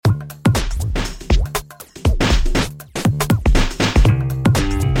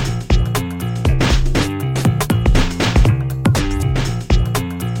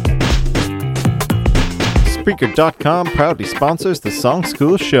Spreaker.com proudly sponsors the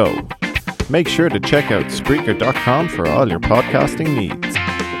Songschool show. Make sure to check out Spreaker.com for all your podcasting needs.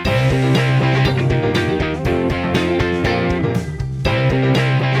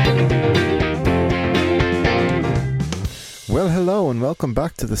 Well, hello and welcome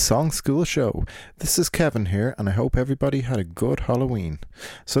back to the Songschool show. This is Kevin here, and I hope everybody had a good Halloween.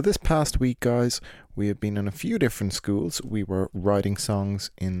 So this past week, guys, we have been in a few different schools. We were writing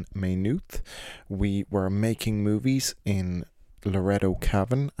songs in Maynooth. We were making movies in Loretto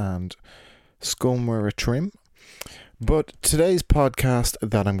Cavan and Scumwera Trim. But today's podcast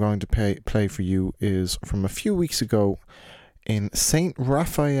that I'm going to play for you is from a few weeks ago in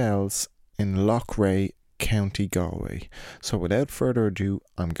St.Raphaels in Loughrea, County Galway. So without further ado,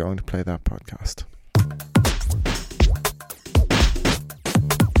 I'm going to play that podcast.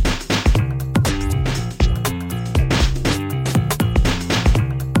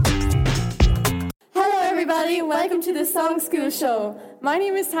 Hello everybody, welcome to the Songschool show. My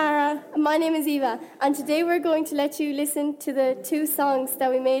name is Tara. And my name is Eva, and today we're going to let you listen to the two songs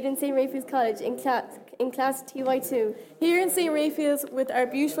that we made in St.Raphaels College in class TY2. Here in St.Raphaels, with our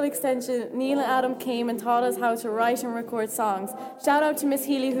beautiful extension, Neil and Adam came and taught us how to write and record songs. Shout out to Miss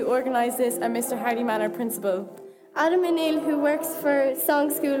Healy who organised this and Mr. Hardyman, our principal. Adam and Neil, who works for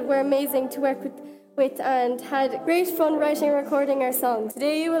Songschool, were amazing to work with and had great fun writing and recording our songs.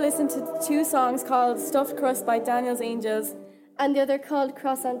 Today you will listen to two songs called Stuffed Crust by Daniel's Angels and the other called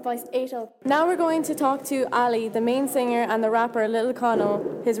Croissant by 8 Up. Now we're going to talk to Ali, the main singer, and the rapper Little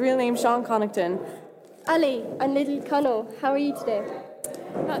Conno, his real name Sean Connaughton. Ali and Little Conno, how are you today?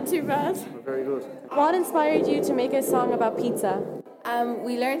 Not too bad. We're very good. What inspired you to make a song about pizza?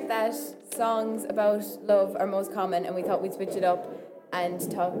 We learned that songs about love are most common, and we thought we'd switch it up and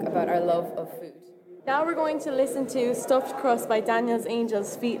talk about our love of food. Now we're going to listen to Stuffed Crust by Daniel's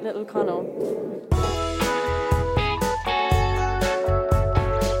Angels feat Little Conno.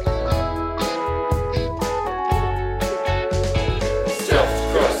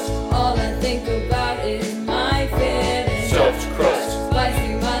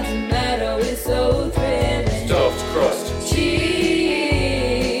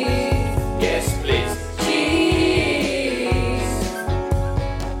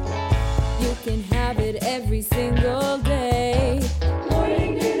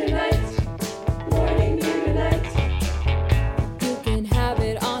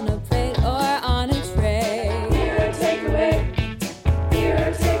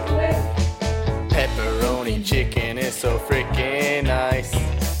 So freaking nice.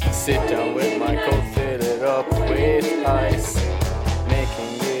 Sit down with my coat, fill it up with ice,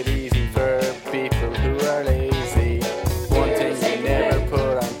 making it easy for people who are lazy. One thing you never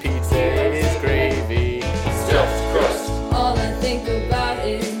put on pizza is gravy. Stuffed crust. All I think about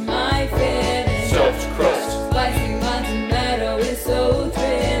is my feelings. Stuffed crust. Spicy tomato is so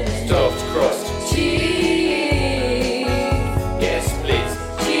thrilling. Stuffed crust. Cheese. Yes, please.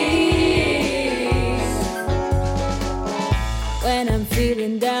 When I'm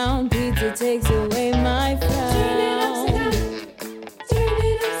feeling down, pizza takes away my frown.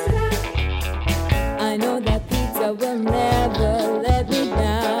 I know that pizza will never let me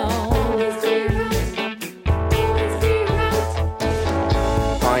down.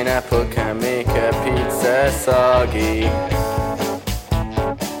 Pineapple can make a pizza soggy.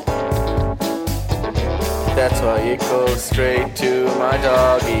 That's why it goes straight to my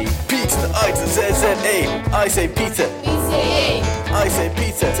doggy. Pizza, I-Z-Z-A. I say pizza. I say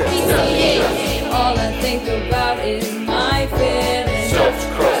pizza. All I think about is my feelings. Stuffed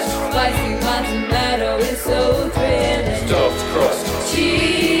crust. Spicy tomato is so thrilling. Stuffed crust.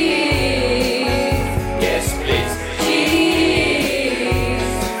 Cheese. Yes, please. Cheese.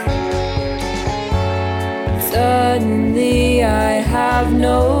 Suddenly I have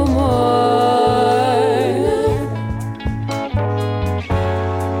no more.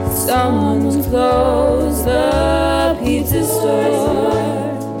 Someone's closed the pizza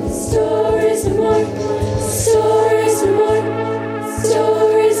store. Stories and more. Stories and more.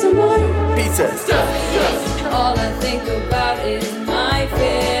 Stories and more. Pizza. All I think about is my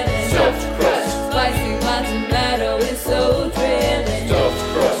feelings. Stuffed crust. Spicy tomato is so thrilling. Stuffed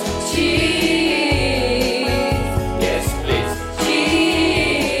crust. Cheese. Yes, please. Cheese.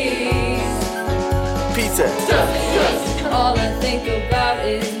 Pizza. All I think about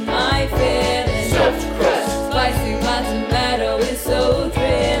is my feelings. Stuffed crust. Spicy tomato is so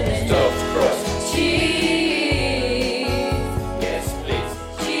thrilling. Stuffed crust. Cheese. Yes, please.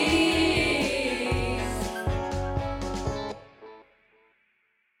 Cheese.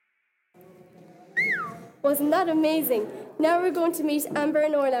 Wasn't that amazing? Now we're going to meet Amber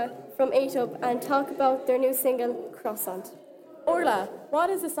and Orla from 8 Up and talk about their new single, Croissant. Orla,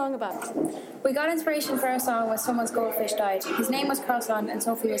 what is the song about? We got inspiration for our song when someone's goldfish died. His name was Croissant, and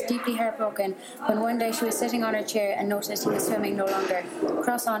Sophie was deeply heartbroken when one day she was sitting on her chair and noticed he was swimming no longer.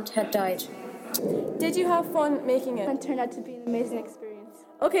 Croissant had died. Did you have fun making it? And turned out to be an amazing experience.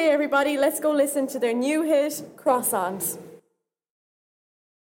 Okay, everybody, let's go listen to their new hit, Croissant.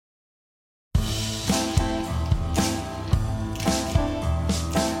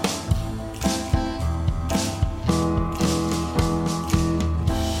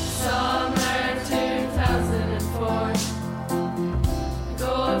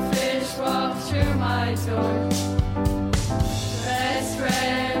 Best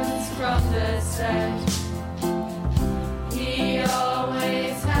friends from the start. He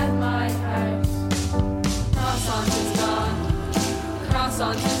always had my heart. Croissant is gone.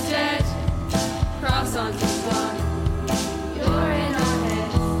 Croissant is dead. Croissant is gone. You're in our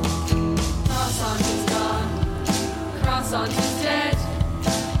heads. Croissant is gone. Croissant is dead.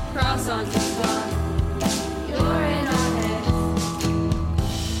 Croissant is gone. You're in our heads.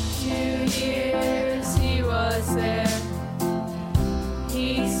 2 years he was there. He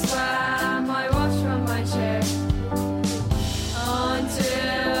swam, I watched from my chair.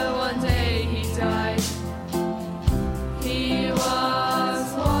 Until one day he died. He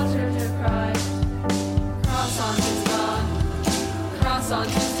was water deprived. Croissant is gone. Croissant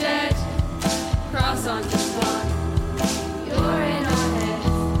is dead. Croissant is gone. You're in our heads.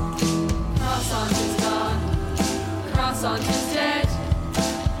 Croissant is gone. Croissant is dead.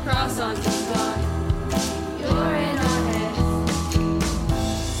 Croissant is gone. You're in our heads.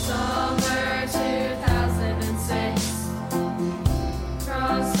 Summer 2006.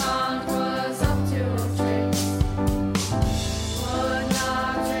 Croissant was up to a trick. Would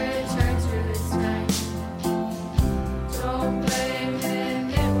not return to his rank. Don't blame him,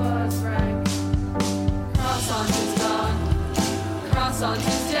 it was rank. Croissant is gone. Croissant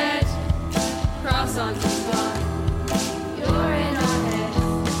is dead. Croissant is gone. You're in our heads.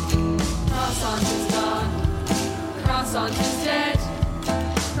 Croissant is gone. Croissant is dead.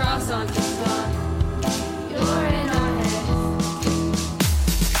 Croissant is gone. You're in our heads.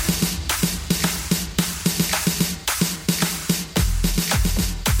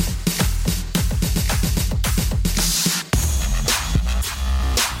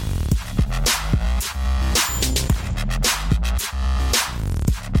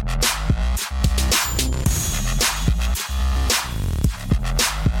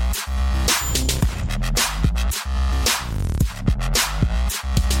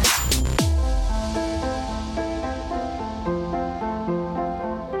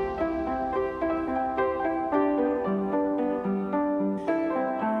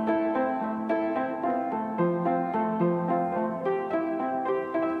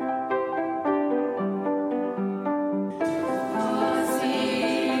 Was he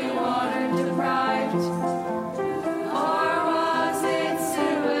water deprived? Or was it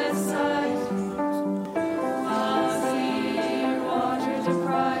suicide? Was he water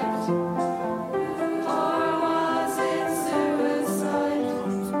deprived? Or was it suicide?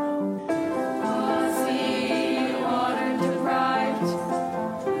 Was he water deprived?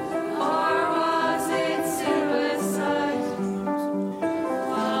 Or was it suicide?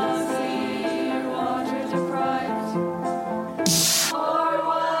 Was he water deprived? Or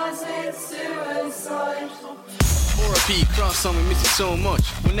was it suicide? RIP, Croissant, we miss you so much.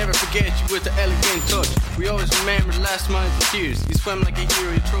 We'll never forget you with the elegant touch. We always remember the last miles of tears. You swam like a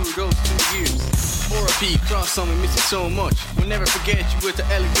hero, you throw those 2 years. RIP, Croissant, we miss you so much. We'll never forget you with the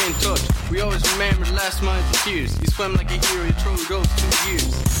elegant touch. We always remember the last miles of tears. You swam like a hero, you throw those 2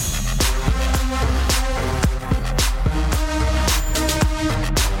 years.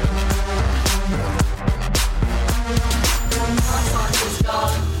 Croissant is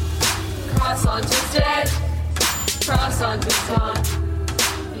gone. Croissant is dead. Croissant is gone.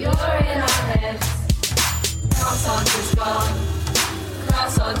 You're in our heads. Croissant is gone.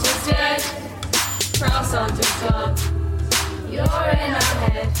 Croissant is dead. Croissant is gone. You're in our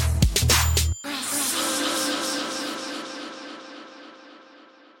heads.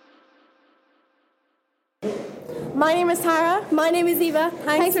 My name is Tara. My name is Eva.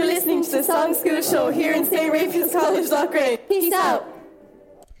 Thanks for listening to the Songschool show here in St.Raphaels College, Loughrea. Peace out.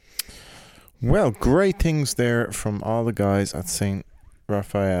 Well, great things there from all the guys at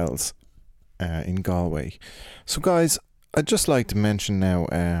St.Raphaels in Galway. So, guys, I'd just like to mention now,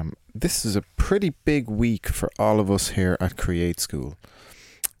 this is a pretty big week for all of us here at Create School.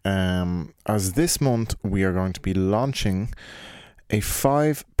 As this month we are going to be launching a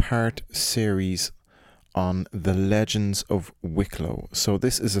 5-part series on the Legends of Wicklow. So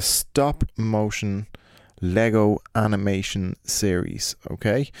this is a stop motion Lego animation series,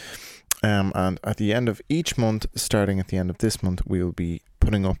 okay? And at the end of each month, starting at the end of this month, we'll be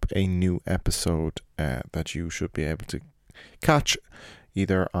putting up a new episode that you should be able to catch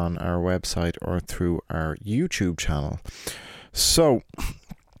either on our website or through our YouTube channel. So,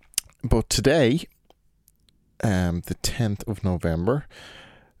 but today, the 10th of November,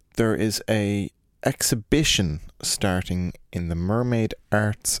 there is a exhibition starting in the Mermaid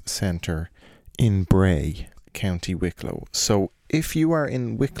Arts Centre in Bray, County Wicklow. So if you are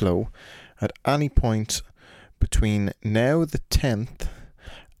in Wicklow at any point between now the 10th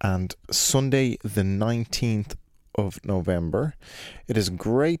and Sunday the 19th of November, it is a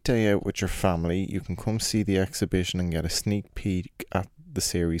great day out with your family. You can come see the exhibition and get a sneak peek at the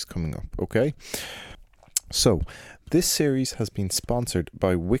series coming up, okay? So this series has been sponsored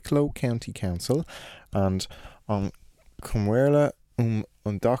by Wicklow County Council and on Cumwerla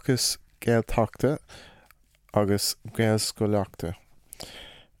Undachus Gaeltachta Agus Gaelscoileachta,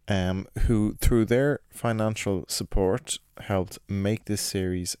 who through their financial support helped make this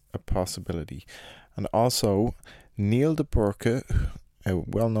series a possibility. And also Neil de Burke, a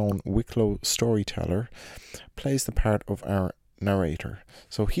well-known Wicklow storyteller, plays the part of our narrator.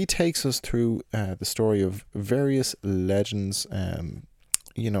 So he takes us through the story of various legends,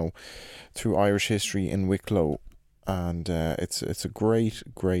 through Irish history in Wicklow, and it's a great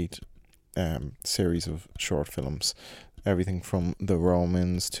series of short films, everything from the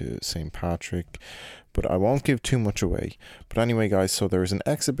Romans to St. Patrick, but I won't give too much away. But anyway, guys, so there's an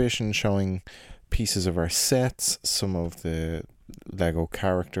exhibition showing pieces of our sets, some of the Lego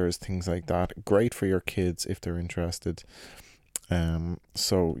characters, things like that. Great for your kids if they're interested.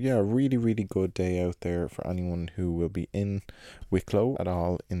 So yeah, really good day out there for anyone who will be in Wicklow at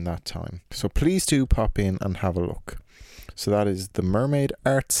all in that time. So please do pop in and have a look. So that is the Mermaid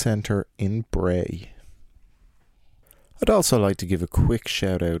Arts Centre in Bray. I'd also like to give a quick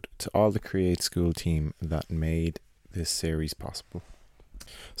shout out to all the Create School team that made this series possible.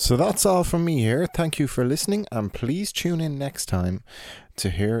 So that's all from me here. Thank you for listening, and please tune in next time to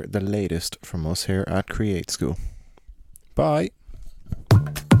hear the latest from us here at Create School. Bye.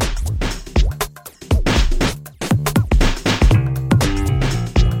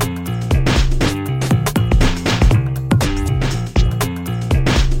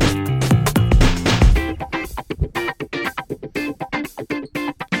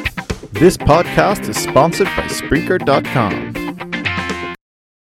 This podcast is sponsored by Spreaker.com.